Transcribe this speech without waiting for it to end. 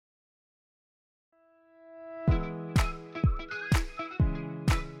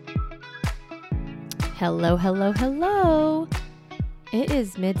Hello, hello, hello. It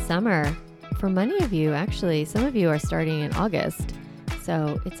is midsummer. For many of you, actually, some of you are starting in August.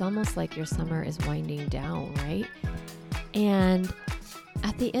 So it's almost like your summer is winding down, right? And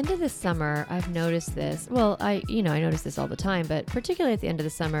at the end of the summer, I've noticed this. Well, I notice this all the time, but particularly at the end of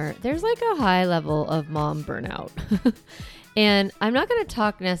the summer, there's like a high level of mom burnout. And I'm not going to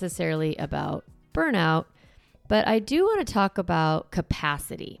talk necessarily about burnout, but I do want to talk about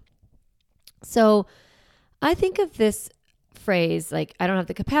capacity. So I think of this phrase like, I don't have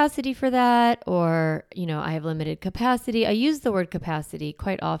the capacity for that, or, I have limited capacity. I use the word capacity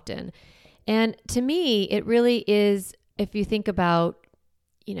quite often. And to me, it really is, if you think about,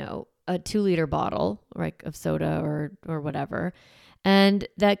 a 2-liter bottle like of soda or whatever, and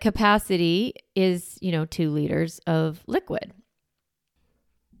that capacity is, 2 liters of liquid.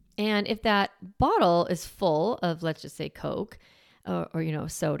 And if that bottle is full of, let's just say Coke or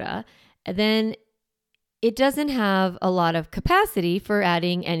soda, then it doesn't have a lot of capacity for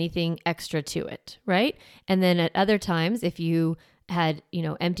adding anything extra to it, right? And then at other times, if you had,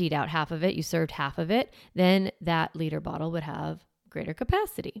 emptied out half of it, you served half of it, then that liter bottle would have greater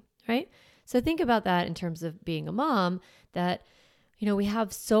capacity, right? So think about that in terms of being a mom, that, we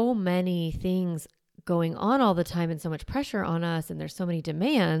have so many things going on all the time and so much pressure on us, and there's so many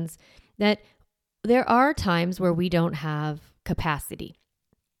demands that there are times where we don't have capacity.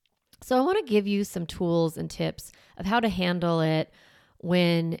 So I want to give you some tools and tips of how to handle it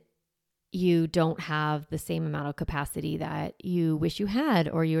when you don't have the same amount of capacity that you wish you had,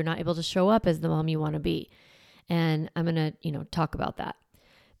 or you're not able to show up as the mom you want to be. And I'm going to, talk about that.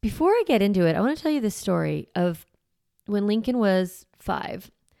 Before I get into it, I want to tell you this story of when Lincoln was 5.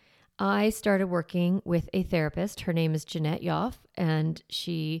 I started working with a therapist. Her name is Jeanette Yoff, and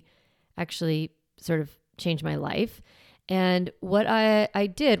she actually sort of changed my life. And what I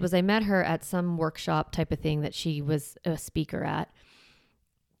did was I met her at some workshop type of thing that she was a speaker at.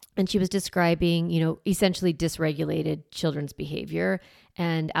 And she was describing, essentially dysregulated children's behavior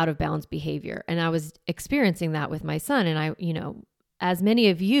and out of bounds behavior. And I was experiencing that with my son. And I, as many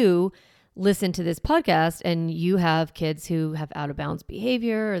of you listen to this podcast and you have kids who have out of bounds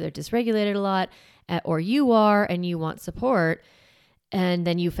behavior, or they're dysregulated a lot, or you are and you want support. And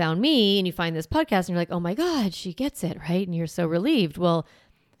then you found me and you find this podcast and you're like, oh my God, she gets it, right? And you're so relieved. Well,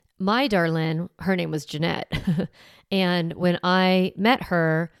 my darling, her name was Jeanette. And when I met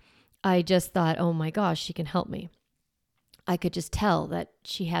her, I just thought, oh my gosh, she can help me. I could just tell that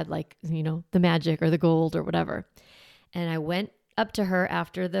she had the magic or the gold or whatever. And I went up to her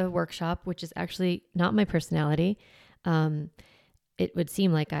after the workshop, which is actually not my personality. It would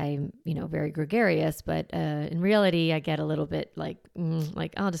seem like I'm, very gregarious, but in reality, I get a little bit like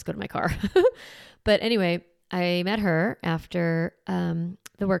I'll just go to my car. But anyway, I met her after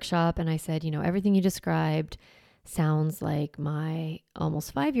the workshop, and I said, everything you described sounds like my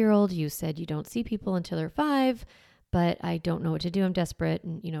almost 5-year-old. You said you don't see people until they're 5, but I don't know what to do. I'm desperate.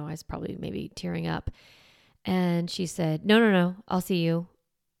 And, I was probably maybe tearing up. And she said, no, I'll see you.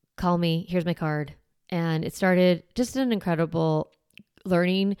 Call me. Here's my card. And it started just an incredible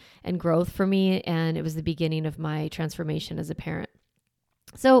learning and growth for me. And it was the beginning of my transformation as a parent.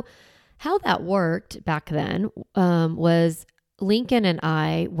 So how that worked back then was Lincoln and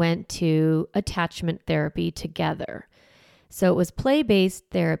I went to attachment therapy together. So it was play-based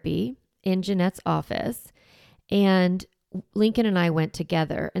therapy in Jeanette's office, and Lincoln and I went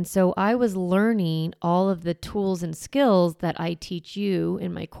together. And so I was learning all of the tools and skills that I teach you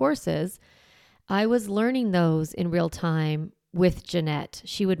in my courses. I was learning those in real time with Jeanette.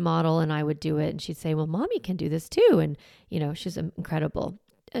 She would model and I would do it. And she'd say, well, mommy can do this too. And, she's incredible.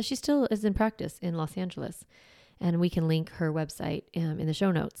 She still is in practice in Los Angeles. And we can link her website in the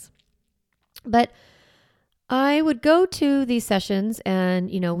show notes. But I would go to these sessions and,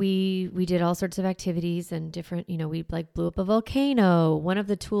 we did all sorts of activities and different, we blew up a volcano. One of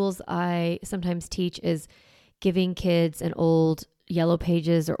the tools I sometimes teach is giving kids an old yellow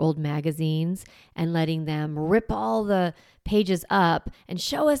pages or old magazines and letting them rip all the pages up and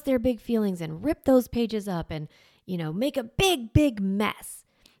show us their big feelings and rip those pages up and, make a big, big mess.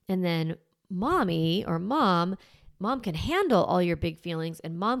 And then mommy or mom can handle all your big feelings,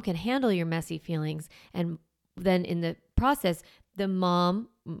 and mom can handle your messy feelings. And then in the process, the mom,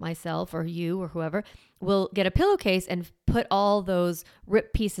 myself or you or whoever, will get a pillowcase and put all those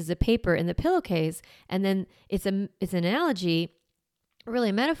ripped pieces of paper in the pillowcase. And then it's an analogy, really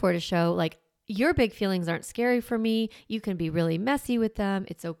a metaphor to show your big feelings aren't scary for me. You can be really messy with them.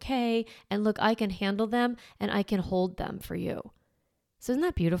 It's okay. And look, I can handle them and I can hold them for you. So isn't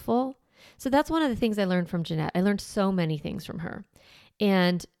that beautiful? So that's one of the things I learned from Jeanette. I learned so many things from her.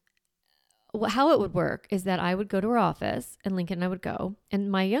 And how it would work is that I would go to her office and Lincoln and I would go,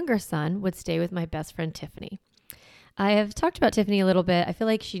 and my younger son would stay with my best friend, Tiffany. I have talked about Tiffany a little bit. I feel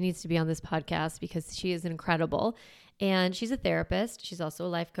like she needs to be on this podcast because she is incredible. And she's a therapist. She's also a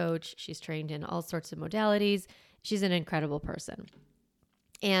life coach. She's trained in all sorts of modalities. She's an incredible person.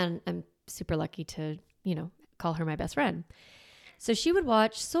 And I'm super lucky to, call her my best friend. So she would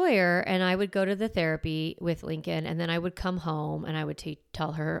watch Sawyer and I would go to the therapy with Lincoln. And then I would come home and I would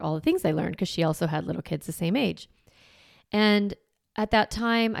tell her all the things I learned because she also had little kids the same age. And at that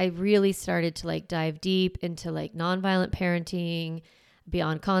time, I really started to dive deep into nonviolent parenting,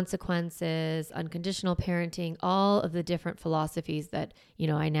 beyond consequences, unconditional parenting, all of the different philosophies that,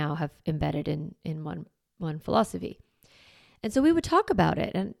 I now have embedded in one philosophy. And so we would talk about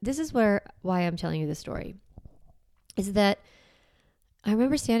it. And this is why I'm telling you this story, is that I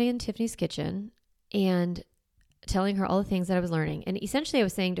remember standing in Tiffany's kitchen and telling her all the things that I was learning. And essentially I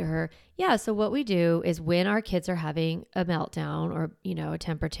was saying to her, yeah, so what we do is when our kids are having a meltdown or, a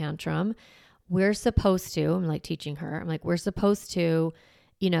temper tantrum, we're supposed to, I'm teaching her, we're supposed to,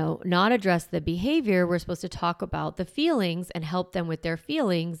 not address the behavior. We're supposed to talk about the feelings and help them with their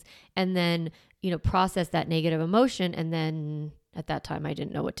feelings and then, process that negative emotion. And then at that time, I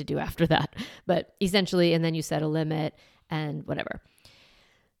didn't know what to do after that, but essentially, and then you set a limit and whatever.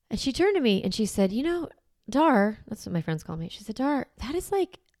 And she turned to me and she said, Dar, that's what my friends call me. She said, Dar, that is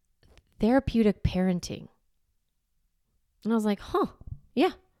therapeutic parenting. And I was like,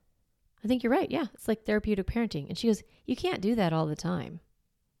 yeah, I think you're right. Yeah, it's therapeutic parenting. And she goes, you can't do that all the time.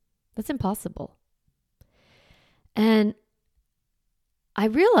 That's impossible. And I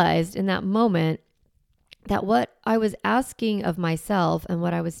realized in that moment that what I was asking of myself and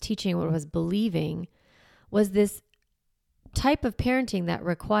what I was teaching, what I was believing, was this type of parenting that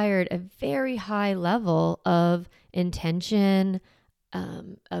required a very high level of intention,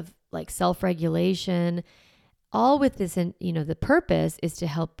 of self-regulation, all with this, and the purpose is to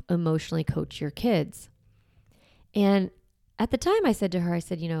help emotionally coach your kids. And at the time I said to her,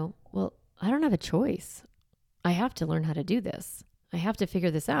 well, I don't have a choice. I have to learn how to do this. I have to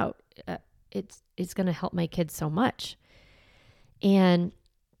figure this out. It's going to help my kids so much. And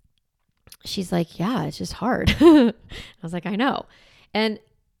she's like, yeah, it's just hard. I was like, I know. And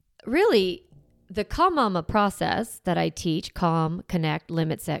really, the Calm Mama process that I teach, calm, connect,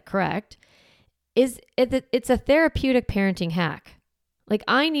 limit, set, correct, it's a therapeutic parenting hack.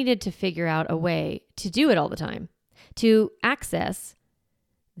 I needed to figure out a way to do it all the time, to access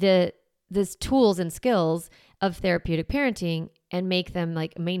these tools and skills of therapeutic parenting and make them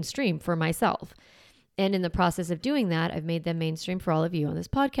mainstream for myself. And in the process of doing that, I've made them mainstream for all of you on this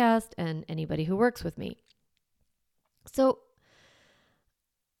podcast and anybody who works with me. So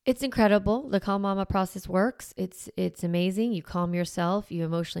it's incredible. The Calm Mama process works. It's amazing. You calm yourself, you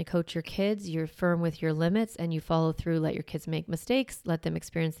emotionally coach your kids, you're firm with your limits, and you follow through, let your kids make mistakes, let them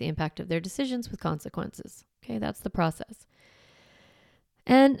experience the impact of their decisions with consequences. Okay, that's the process.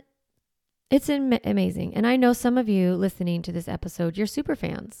 And it's amazing. And I know some of you listening to this episode, you're super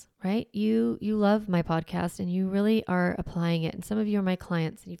fans, right? You love my podcast and you really are applying it. And some of you are my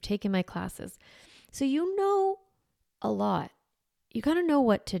clients and you've taken my classes. So you know a lot. You got to know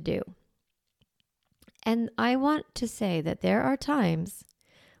what to do. And I want to say that there are times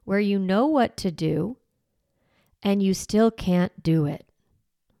where you know what to do and you still can't do it.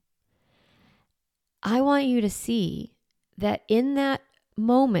 I want you to see that in that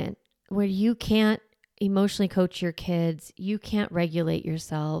moment where you can't emotionally coach your kids, you can't regulate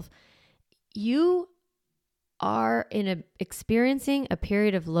yourself, you are experiencing a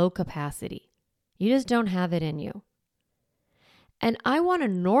period of low capacity. You just don't have it in you. And I want to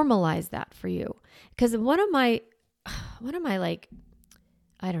normalize that for you because one of my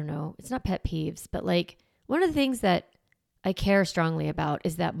I don't know, it's not pet peeves, but one of the things that I care strongly about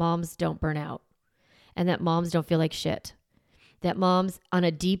is that moms don't burn out and that moms don't feel like shit. That moms on a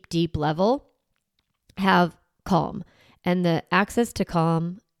deep, deep level have calm, and the access to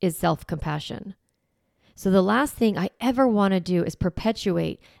calm is self-compassion. So the last thing I ever want to do is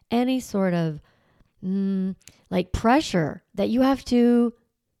perpetuate any sort of pressure that you have to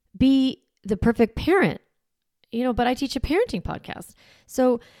be the perfect parent, but I teach a parenting podcast.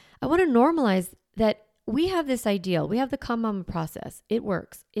 So I want to normalize that we have this ideal. We have the Calm Mama process. It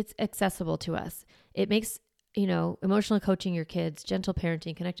works. It's accessible to us. It makes emotional coaching your kids, gentle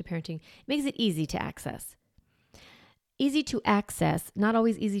parenting, connected parenting, it makes it easy to access. Easy to access, not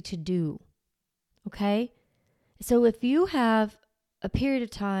always easy to do. Okay? So if you have a period of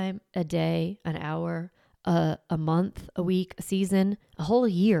time, a day, an hour, a month, a week, a season, a whole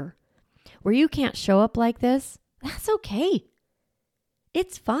year, where you can't show up like this, that's okay.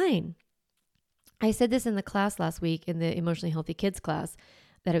 It's fine. I said this in the class last week in the emotionally healthy kids class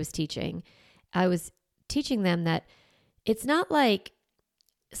that I was teaching. I was teaching them that it's not like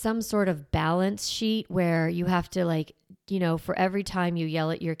some sort of balance sheet where you have to for every time you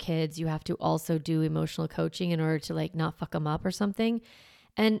yell at your kids, you have to also do emotional coaching in order to not fuck them up or something.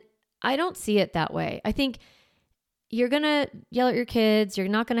 And I don't see it that way. I think you're going to yell at your kids. You're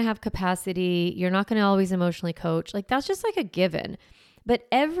not going to have capacity. You're not going to always emotionally coach. That's just a given. But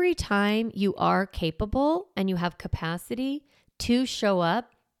every time you are capable and you have capacity to show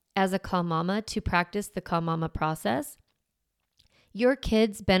up as a calm mama, to practice the calm mama process, your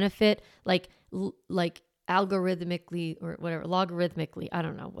kids benefit like algorithmically or whatever, logarithmically. I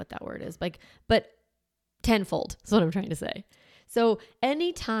don't know what that word is, but tenfold is what I'm trying to say. So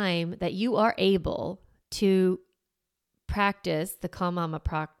anytime that you are able to practice the calm mama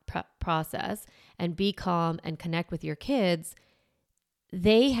process and be calm and connect with your kids,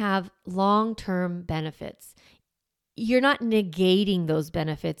 they have long-term benefits. You're not negating those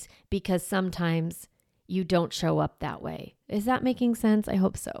benefits because sometimes you don't show up that way. Is that making sense? I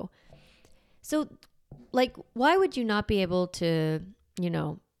hope so. So why would you not be able to,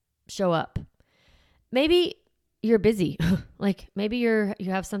 show up? Maybe you're busy. Maybe you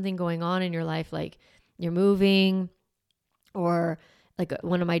have something going on in your life, like you're moving, or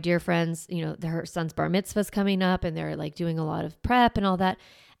one of my dear friends, her son's bar mitzvah's coming up and they're doing a lot of prep and all that.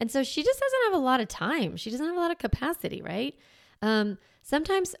 And so she just doesn't have a lot of time. She doesn't have a lot of capacity, right?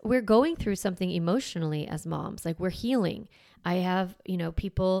 Sometimes we're going through something emotionally as moms, we're healing. I have,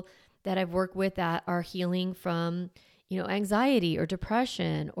 people that I've worked with that are healing from, anxiety or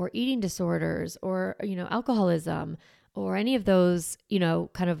depression or eating disorders or, alcoholism or any of those,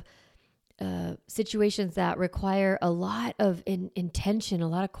 kind of situations that require a lot of intention, a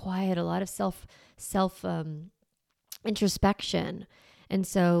lot of quiet, a lot of self introspection. And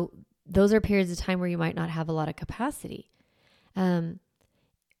so those are periods of time where you might not have a lot of capacity. You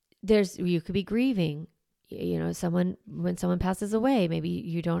could be grieving, when someone passes away, maybe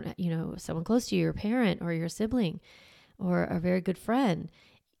you don't, someone close to you, your parent or your sibling or a very good friend,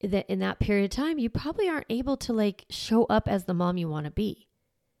 that in that period of time, you probably aren't able to show up as the mom you want to be.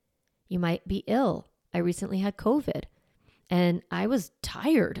 You might be ill. I recently had COVID and I was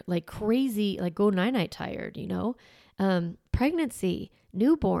tired, crazy, go night-night tired, pregnancy,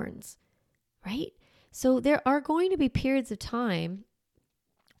 newborns, right? So there are going to be periods of time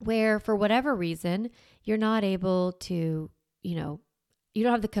where for whatever reason, you're not able to, you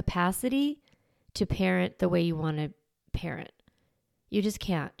don't have the capacity to parent the way you want to parent. You just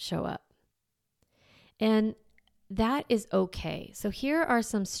can't show up. And that is okay. So here are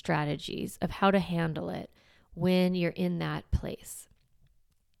some strategies of how to handle it when you're in that place.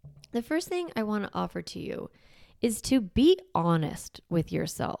 The first thing I want to offer to you is to be honest with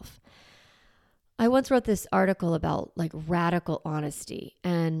yourself. I once wrote this article about radical honesty,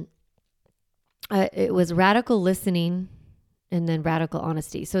 and it was radical listening and then radical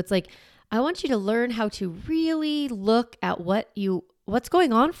honesty. So it's I want you to learn how to really look at what's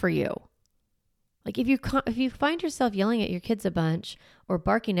going on for you. If you find yourself yelling at your kids a bunch or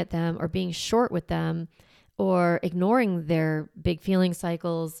barking at them or being short with them or ignoring their big feeling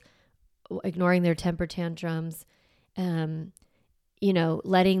cycles, ignoring their temper tantrums, letting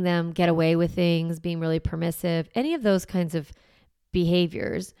them get away with things, being really permissive, any of those kinds of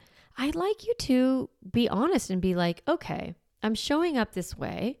behaviors, I'd like you to be honest and be okay, I'm showing up this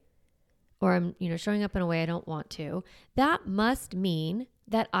way, or I'm, showing up in a way I don't want to. That must mean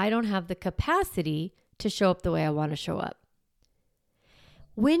that I don't have the capacity to show up the way I want to show up.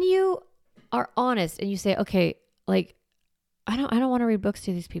 When you are honest and you say, okay, I don't want to read books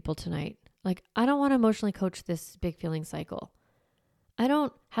to these people tonight. I don't want to emotionally coach this big feeling cycle. I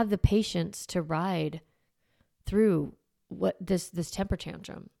don't have the patience to ride through this temper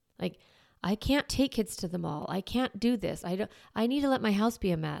tantrum. I can't take kids to the mall. I can't do this. I need to let my house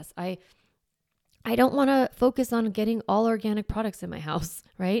be a mess. I don't want to focus on getting all organic products in my house,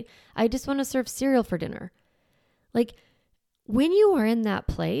 right? I just want to serve cereal for dinner. When you are in that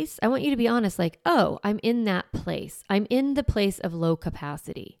place, I want you to be honest, oh, I'm in that place. I'm in the place of low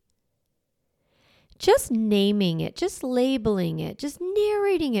capacity. Just naming it, just labeling it, just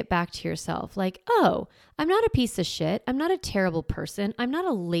narrating it back to yourself. Oh, I'm not a piece of shit. I'm not a terrible person. I'm not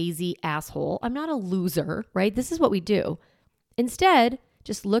a lazy asshole. I'm not a loser, right? This is what we do. Instead,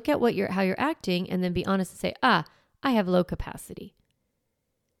 just look at how you're acting and then be honest and say, I have low capacity.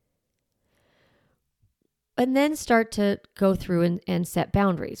 And then start to go through and set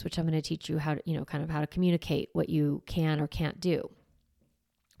boundaries, which I'm going to teach you how to, kind of how to communicate what you can or can't do.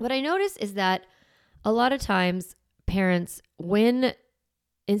 What I notice is that a lot of times parents, when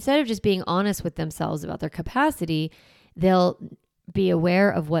instead of just being honest with themselves about their capacity, they'll be aware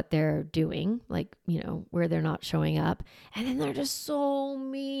of what they're doing, like, where they're not showing up. And then they're just so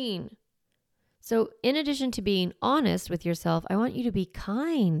mean. So in addition to being honest with yourself, I want you to be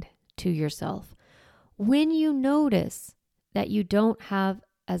kind to yourself. When you notice that you don't have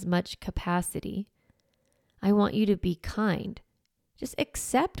as much capacity, I want you to be kind. Just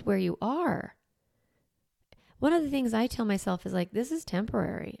accept where you are. One of the things I tell myself is like, this is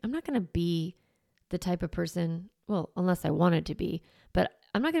temporary. I'm not going to be the type of person, well, unless I wanted to be, but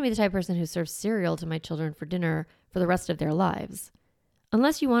I'm not going to be the type of person who serves cereal to my children for dinner for the rest of their lives.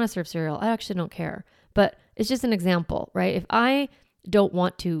 Unless you want to serve cereal, I actually don't care. But it's just an example, right? If I don't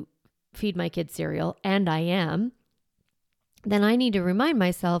want to feed my kids cereal, and I am, then I need to remind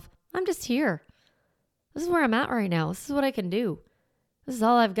myself, I'm just here. This is where I'm at right now. This is what I can do. This is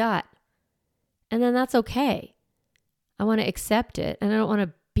all I've got. And then that's okay. I want to accept it, and I don't want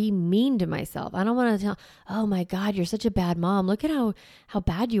to be mean to myself. I don't want to tell, oh my God, you're such a bad mom. Look at how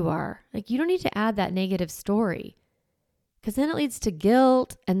bad you are. Like, you don't need to add that negative story, because then it leads to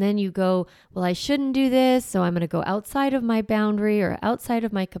guilt. And then you go, well, I shouldn't do this. So I'm going to go outside of my boundary or outside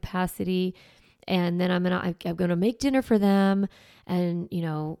of my capacity. And then I'm going to make dinner for them and,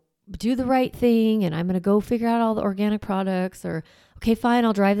 do the right thing. And I'm going to go figure out all the organic products, or, okay, fine,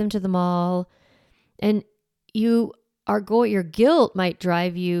 I'll drive them to the mall. And your guilt might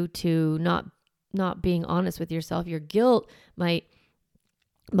drive you to not being honest with yourself. Your guilt might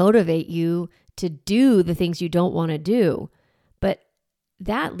motivate you to do the things you don't want to do. But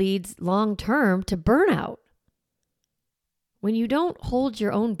that leads long-term to burnout. When you don't hold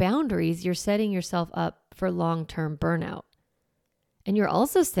your own boundaries, you're setting yourself up for long-term burnout. And you're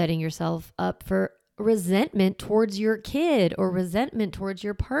also setting yourself up for resentment towards your kid or resentment towards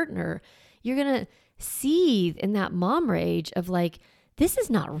your partner. You're going to seethe in that mom rage of like, this is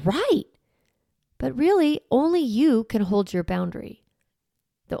not right. But really, only you can hold your boundary.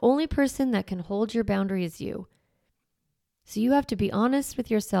 The only person that can hold your boundary is you. So you have to be honest with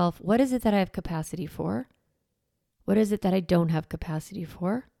yourself. What is it that I have capacity for? What is it that I don't have capacity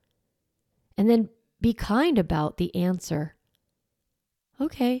for? And then be kind about the answer.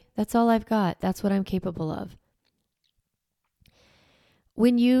 Okay, that's all I've got. That's what I'm capable of.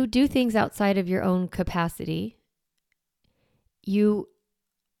 When you do things outside of your own capacity,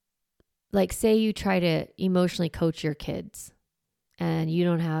 say you try to emotionally coach your kids, and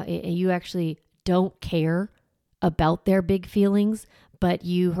you actually don't care about their big feelings, but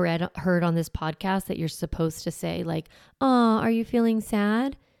you heard on this podcast that you're supposed to say like, "Oh, are you feeling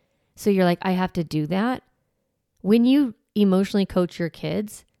sad?" So you're like, I have to do that. When you emotionally coach your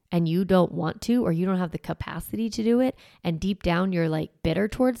kids and you don't want to, or you don't have the capacity to do it, and deep down you're like bitter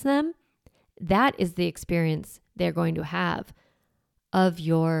towards them, that is the experience they're going to have of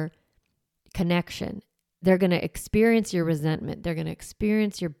your connection. They're going to experience your resentment. They're going to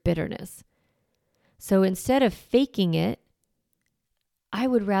experience your bitterness. So instead of faking it, I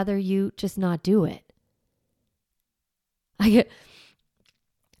would rather you just not do it.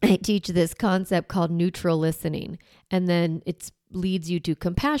 I teach this concept called neutral listening, and then it leads you to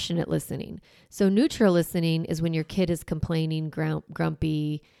compassionate listening. So neutral listening is when your kid is complaining,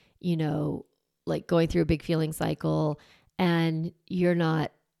 grumpy, like going through a big feeling cycle, and you're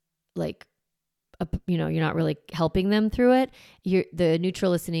not you're not really helping them through it. The neutral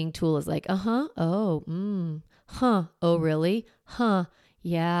listening tool is like, oh, oh, really? Huh,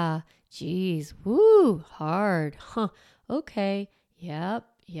 yeah, geez, woo, hard, huh, okay, yep,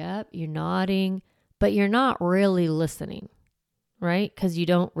 you're nodding, but you're not really listening, right? Because you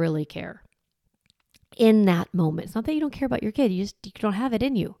don't really care in that moment. It's not that you don't care about your kid, you don't have it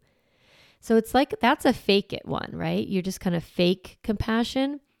in you. So it's like, that's a fake it one, right? You're just kind of fake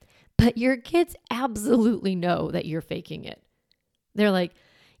compassion, but your kids absolutely know that you're faking it. They're like,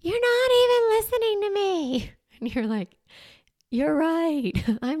 you're not even listening to me. And you're like, you're right.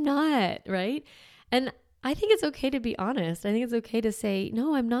 I'm not, right? And I think it's okay to be honest. I think it's okay to say,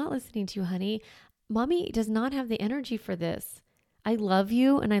 no, I'm not listening to you, honey. Mommy does not have the energy for this. I love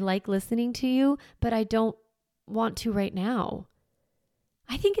you and I like listening to you, but I don't want to right now.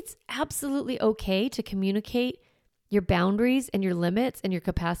 I think it's absolutely okay to communicate your boundaries and your limits and your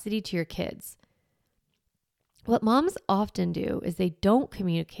capacity to your kids. What moms often do is they don't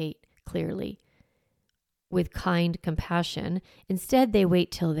communicate clearly with kind compassion. Instead, they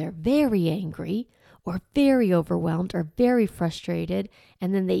wait till they're very angry or very overwhelmed or very frustrated,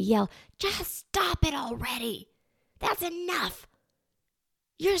 and then they yell, just stop it already. That's enough.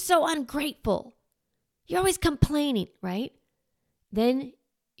 You're so ungrateful. You're always complaining, right? Then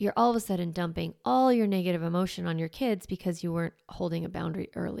you're all of a sudden dumping all your negative emotion on your kids because you weren't holding a boundary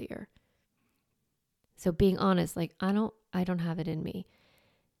earlier. So being honest, like, I don't have it in me.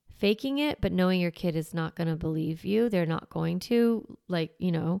 Faking it, but knowing your kid is not going to believe you. They're not going to, like,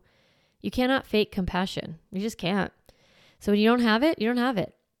 you cannot fake compassion. You just can't. So when you don't have it, you don't have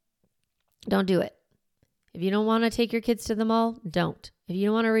it. Don't do it. If you don't want to take your kids to the mall, don't. If you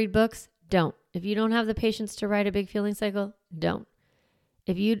don't want to read books, don't. If you don't have the patience to write a big feeling cycle, don't.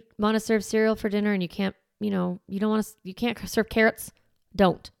 If you want to serve cereal for dinner and you can't, you can't serve carrots,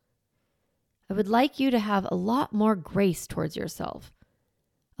 don't. I would like you to have a lot more grace towards yourself,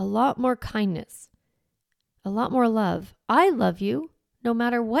 a lot more kindness, a lot more love. I love you no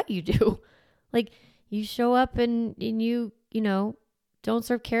matter what you do. Like, you show up and you don't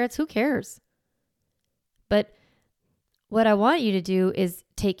serve carrots, who cares? But what I want you to do is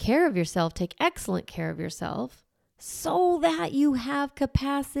take care of yourself, take excellent care of yourself so that you have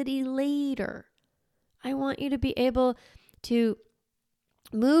capacity later. I want you to be able to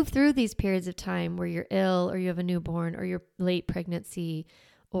move through these periods of time where you're ill or you have a newborn or you're late pregnancy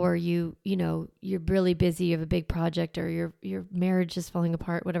or you're really busy, you have a big project or your marriage is falling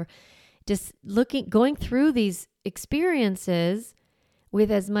apart, whatever. Just going through these experiences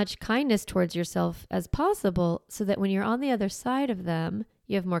with as much kindness towards yourself as possible so that when you're on the other side of them,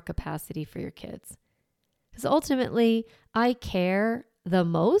 you have more capacity for your kids. Because ultimately, I care the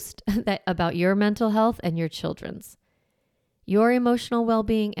most about your mental health and your children's, your emotional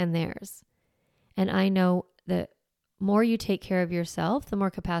well-being and theirs. And I know the more you take care of yourself, the more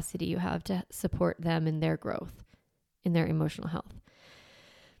capacity you have to support them in their growth, in their emotional health.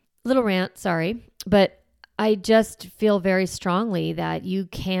 Little rant, sorry, but I just feel very strongly that you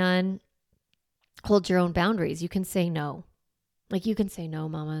can hold your own boundaries. You can say no. Like, you can say no,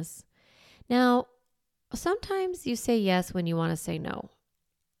 mamas. Now, sometimes you say yes when you want to say no.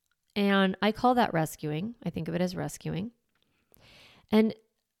 And I call that rescuing. I think of it as rescuing. And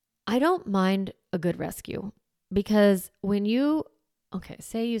I don't mind a good rescue because when here's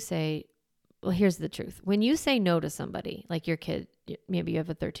the truth. When you say no to somebody, like your kid, maybe you have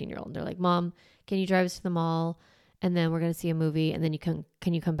a 13-year-old and they're like, Mom, can you drive us to the mall? And then we're going to see a movie. And then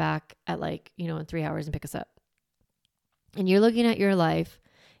can you come back at in 3 hours and pick us up? And you're looking at your life,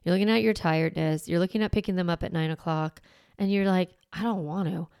 you're looking at your tiredness, you're looking at picking them up at 9:00 and you're like, I don't want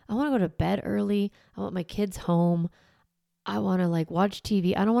to. I want to go to bed early. I want my kids home. I want to watch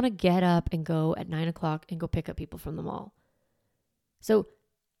TV. I don't want to get up and go at 9:00 and go pick up people from the mall. So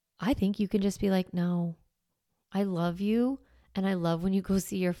I think you can just be like, no, I love you. And I love when you go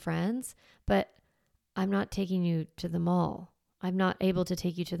see your friends, but I'm not taking you to the mall. I'm not able to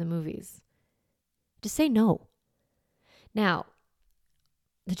take you to the movies. Just say no. Now,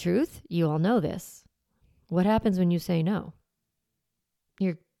 the truth, you all know this. What happens when you say no?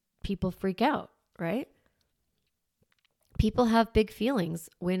 Your people freak out, right? People have big feelings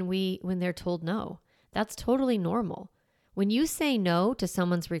when they're told no. That's totally normal. When you say no to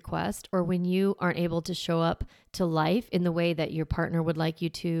someone's request or when you aren't able to show up to life in the way that your partner would like you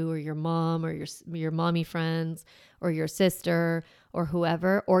to, or your mom or your mommy friends or your sister or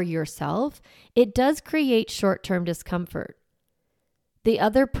whoever, or yourself, it does create short-term discomfort. The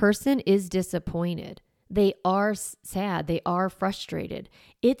other person is disappointed. They are sad. They are frustrated.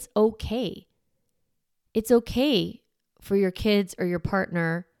 It's okay. It's okay for your kids or your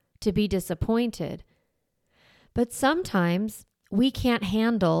partner to be disappointed. But sometimes we can't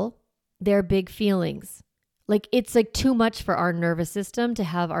handle their big feelings. It's too much for our nervous system to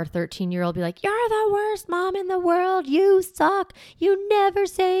have our 13-year-old be like, you're the worst mom in the world. You suck. You never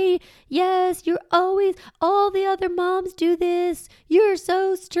say yes. You're always, all the other moms do this. You're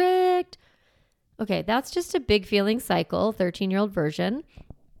so strict. Okay, that's just a big feeling cycle, 13-year-old version.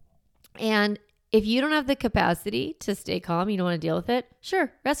 And if you don't have the capacity to stay calm, you don't want to deal with it,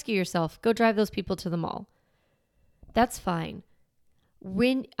 sure, rescue yourself. Go drive those people to the mall. That's fine.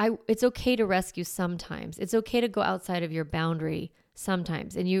 It's okay to rescue sometimes. It's okay to go outside of your boundary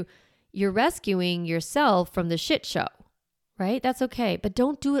sometimes. And you're rescuing yourself from the shit show, right? That's okay. But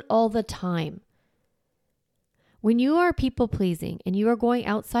don't do it all the time. When you are people pleasing and you are going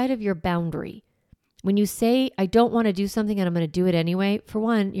outside of your boundary, when you say, I don't want to do something and I'm going to do it anyway, for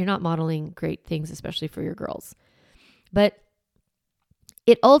one, you're not modeling great things, especially for your girls. But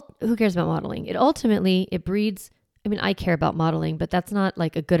who cares about modeling? It breeds, I care about modeling, but that's not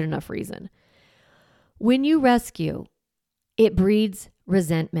a good enough reason. When you rescue, it breeds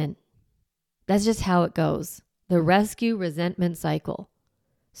resentment. That's just how it goes. The rescue resentment cycle.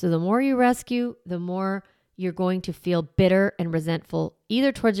 So the more you rescue, the more you're going to feel bitter and resentful,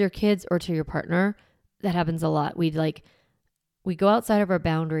 either towards your kids or to your partner. That happens a lot. we go outside of our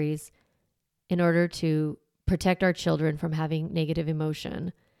boundaries in order to protect our children from having negative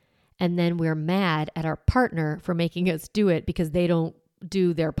emotion. And then we're mad at our partner for making us do it because they don't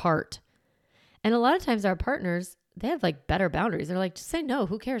do their part. And a lot of times our partners, they have like better boundaries. They're like, just say no.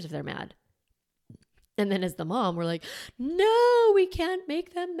 Who cares if they're mad? And then as the mom, we're like, no, we can't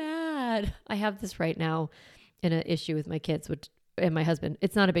make them mad. I have this right now in an issue with my kids and my husband.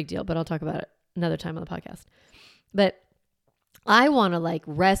 It's not a big deal, but I'll talk about it another time on the podcast. But I want to like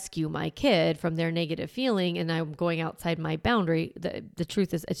rescue my kid from their negative feeling, and I'm going outside my boundary. The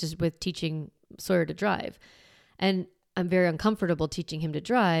truth is, it's just with teaching Sawyer to drive. And I'm very uncomfortable teaching him to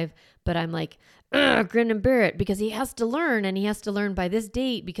drive, but I'm like, grin and bear it, because he has to learn, and he has to learn by this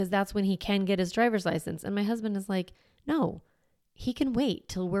date because that's when he can get his driver's license. And my husband is like, no, he can wait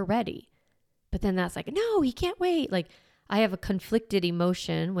till we're ready. But then that's like, no, he can't wait. Like, I have a conflicted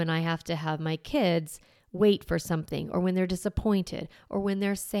emotion when I have to have my kids wait for something, or when they're disappointed, or when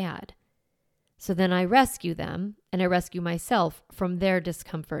they're sad. So then I rescue them, and I rescue myself from their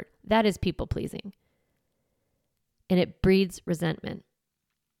discomfort. That is people pleasing. And it breeds resentment.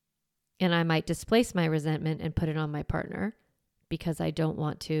 And I might displace my resentment and put it on my partner because I don't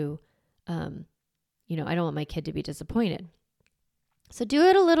want to, I don't want my kid to be disappointed. So do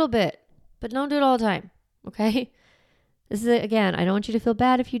it a little bit, but don't do it all the time. Okay? This is, again, I don't want you to feel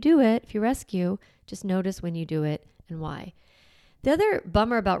bad if you do it, if you rescue. Just notice when you do it and why. The other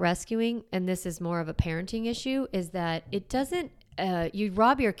bummer about rescuing, and this is more of a parenting issue, is that it doesn't, you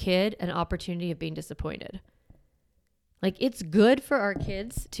rob your kid an opportunity of being disappointed. Like, it's good for our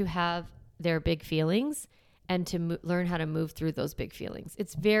kids to have their big feelings and to learn how to move through those big feelings.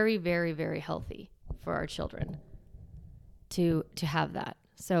 It's very, very, very healthy for our children to have that.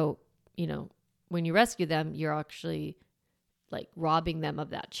 So, when you rescue them, you're actually like robbing them of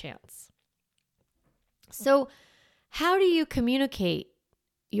that chance. So how do you communicate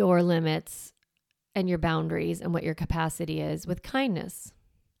your limits and your boundaries and what your capacity is? With kindness.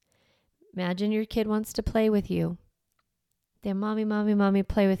 Imagine your kid wants to play with you. Then, mommy,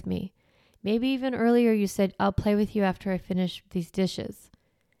 play with me. Maybe even earlier you said, I'll play with you after I finish these dishes.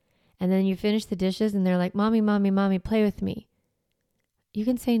 And then you finish the dishes and they're like, mommy, play with me. You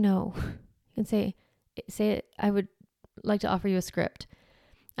can say no. You can say it. I would like to offer you a script.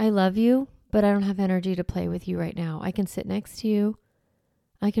 I love you, but I don't have energy to play with you right now. I can sit next to you.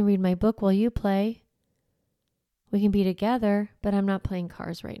 I can read my book while you play. We can be together, but I'm not playing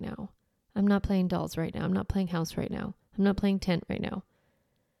cars right now. I'm not playing dolls right now. I'm not playing house right now. I'm not playing tent right now.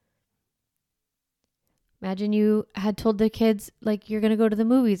 Imagine you had told the kids, like, you're going to go to the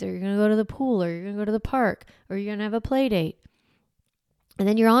movies, or you're going to go to the pool, or you're going to go to the park, or you're going to have a play date. And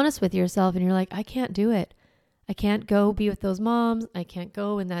then you're honest with yourself and you're like, I can't do it. I can't go be with those moms. I can't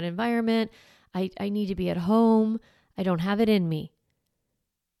go in that environment. I need to be at home. I don't have it in me.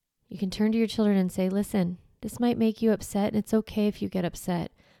 You can turn to your children and say, listen, this might make you upset, and it's okay if you get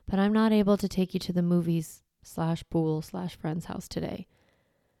upset, but I'm not able to take you to the movies /pool/friend's house today.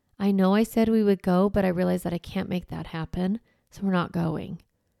 I know I said we would go, but I realize that I can't make that happen, so we're not going.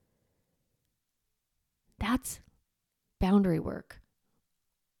 That's boundary work.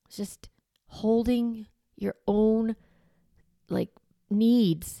 It's just holding your own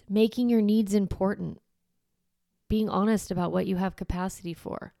needs, making your needs important, being honest about what you have capacity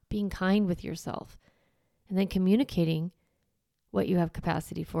for, being kind with yourself, and then communicating what you have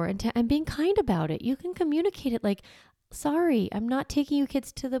capacity for and being kind about it. You can communicate it like, sorry, I'm not taking you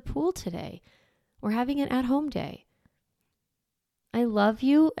kids to the pool today. We're having an at-home day. I love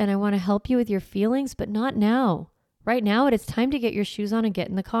you and I want to help you with your feelings, but not now. Right now, it is time to get your shoes on and get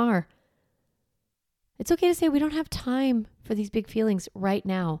in the car. It's okay to say we don't have time for these big feelings right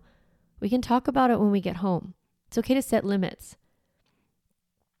now. We can talk about it when we get home. It's okay to set limits.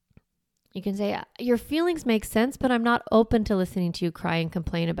 You can say, your feelings make sense, but I'm not open to listening to you cry and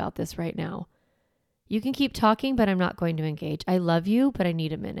complain about this right now. You can keep talking, but I'm not going to engage. I love you, but I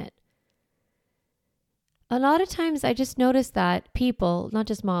need a minute. A lot of times I just notice that people, not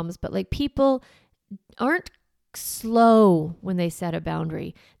just moms, but people aren't slow when they set a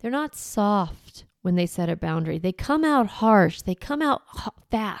boundary. They're not soft when they set a boundary. They come out harsh. They come out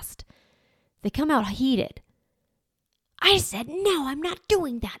fast. They come out heated. I said, no, I'm not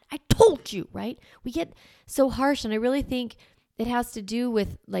doing that. I told you, right? We get so harsh, and I really think it has to do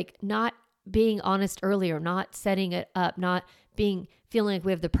with not being honest earlier, not setting it up, not feeling like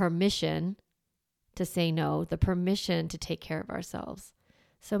we have the permission to say no, the permission to take care of ourselves.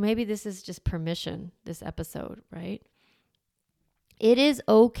 So maybe this is just permission, this episode, right? It is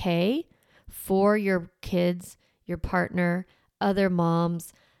okay for your kids, your partner, other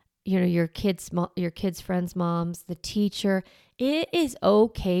moms, your kids' friends' moms, the teacher. It is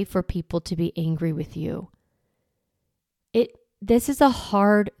okay for people to be angry with you. This is a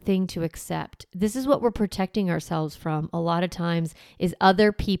hard thing to accept. This is what we're protecting ourselves from a lot of times, is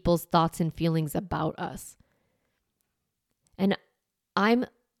other people's thoughts and feelings about us. And I'm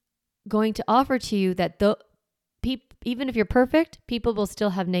going to offer to you that even if you're perfect, people will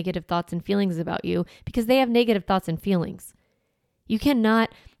still have negative thoughts and feelings about you because they have negative thoughts and feelings. You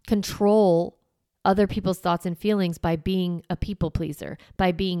cannot control other people's thoughts and feelings by being a people pleaser,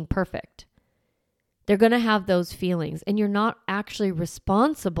 by being perfect. They're going to have those feelings, and you're not actually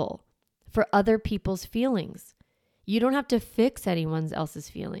responsible for other people's feelings. You don't have to fix anyone else's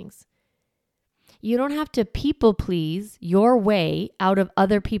feelings. You don't have to people please your way out of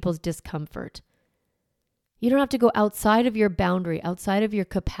other people's discomfort. You don't have to go outside of your boundary, outside of your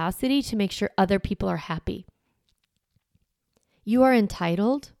capacity to make sure other people are happy. You are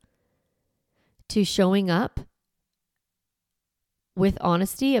entitled to showing up with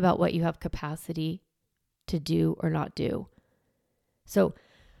honesty about what you have capacity to do or not do. So,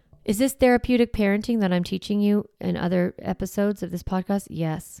 is this therapeutic parenting that I'm teaching you in other episodes of this podcast?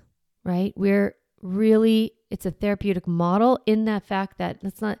 Yes, right? It's a therapeutic model in that fact that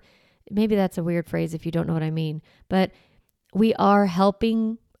maybe that's a weird phrase if you don't know what I mean, but we are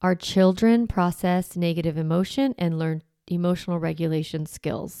helping our children process negative emotion and learn emotional regulation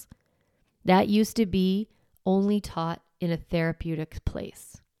skills. That used to be only taught in a therapeutic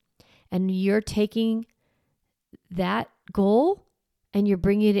place. And you're taking that goal and you're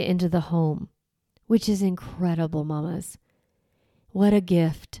bringing it into the home, which is incredible, mamas. What a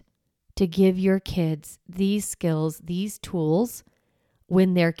gift to give your kids these skills, these tools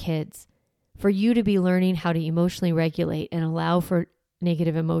when they're kids, for you to be learning how to emotionally regulate and allow for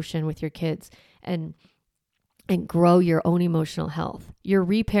negative emotion with your kids and grow your own emotional health. You're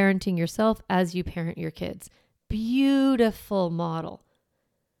reparenting yourself as you parent your kids. Beautiful model.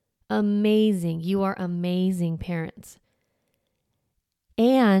 Amazing. You are amazing parents.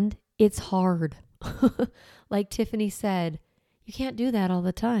 And it's hard. Like Tiffany said, you can't do that all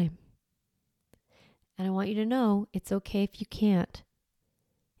the time. And I want you to know it's okay if you can't.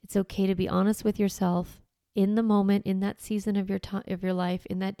 It's okay to be honest with yourself in the moment, in that season of your life,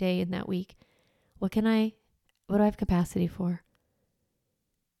 in that day, in that week. What do I have capacity for?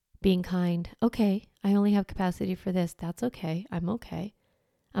 Being kind. Okay, I only have capacity for this. That's okay. I'm okay.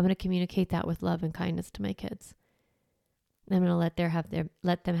 I'm going to communicate that with love and kindness to my kids. I'm going to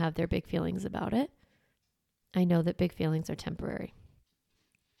let them have their big feelings about it. I know that big feelings are temporary.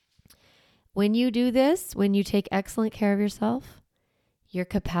 When you do this, when you take excellent care of yourself, your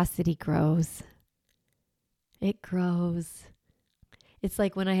capacity grows. It grows. It's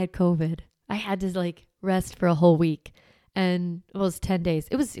like when I had COVID. I had to rest for a whole week, and it was 10 days.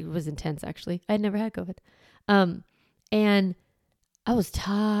 It was intense, actually. I had never had COVID. And I was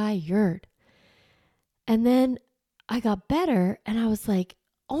tired. And then I got better, and I was like,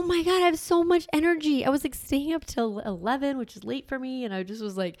 oh my God, I have so much energy. I was staying up till 11, which is late for me. And I just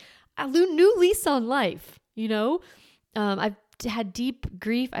was a new lease on life, I've had deep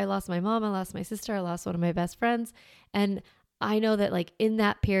grief. I lost my mom. I lost my sister. I lost one of my best friends. And I know that in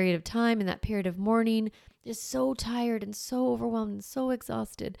that period of time, in that period of mourning, just so tired and so overwhelmed and so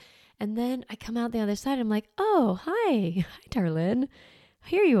exhausted. And then I come out the other side. I'm like, oh, hi, darling.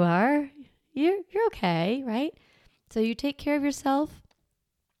 Here you are. You're okay, right? So you take care of yourself,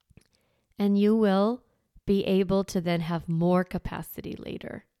 and you will be able to then have more capacity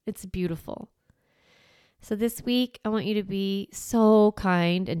later. It's beautiful. So this week, I want you to be so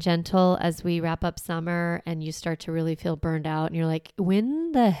kind and gentle as we wrap up summer and you start to really feel burned out. And you're like,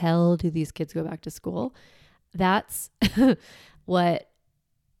 when the hell do these kids go back to school? That's what,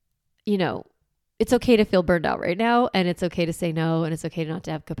 it's okay to feel burned out right now, and it's okay to say no, and it's okay not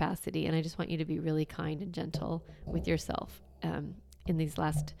to have capacity. And I just want you to be really kind and gentle with yourself in these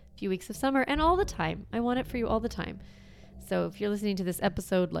last few weeks of summer and all the time. I want it for you all the time. So if you're listening to this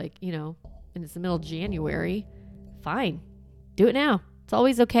episode, and it's the middle of January, fine. Do it now. It's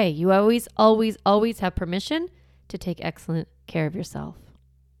always okay. You always, always, always have permission to take excellent care of yourself.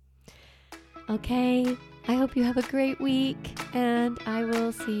 Okay. I hope you have a great week, and I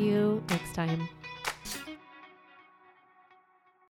will see you next time.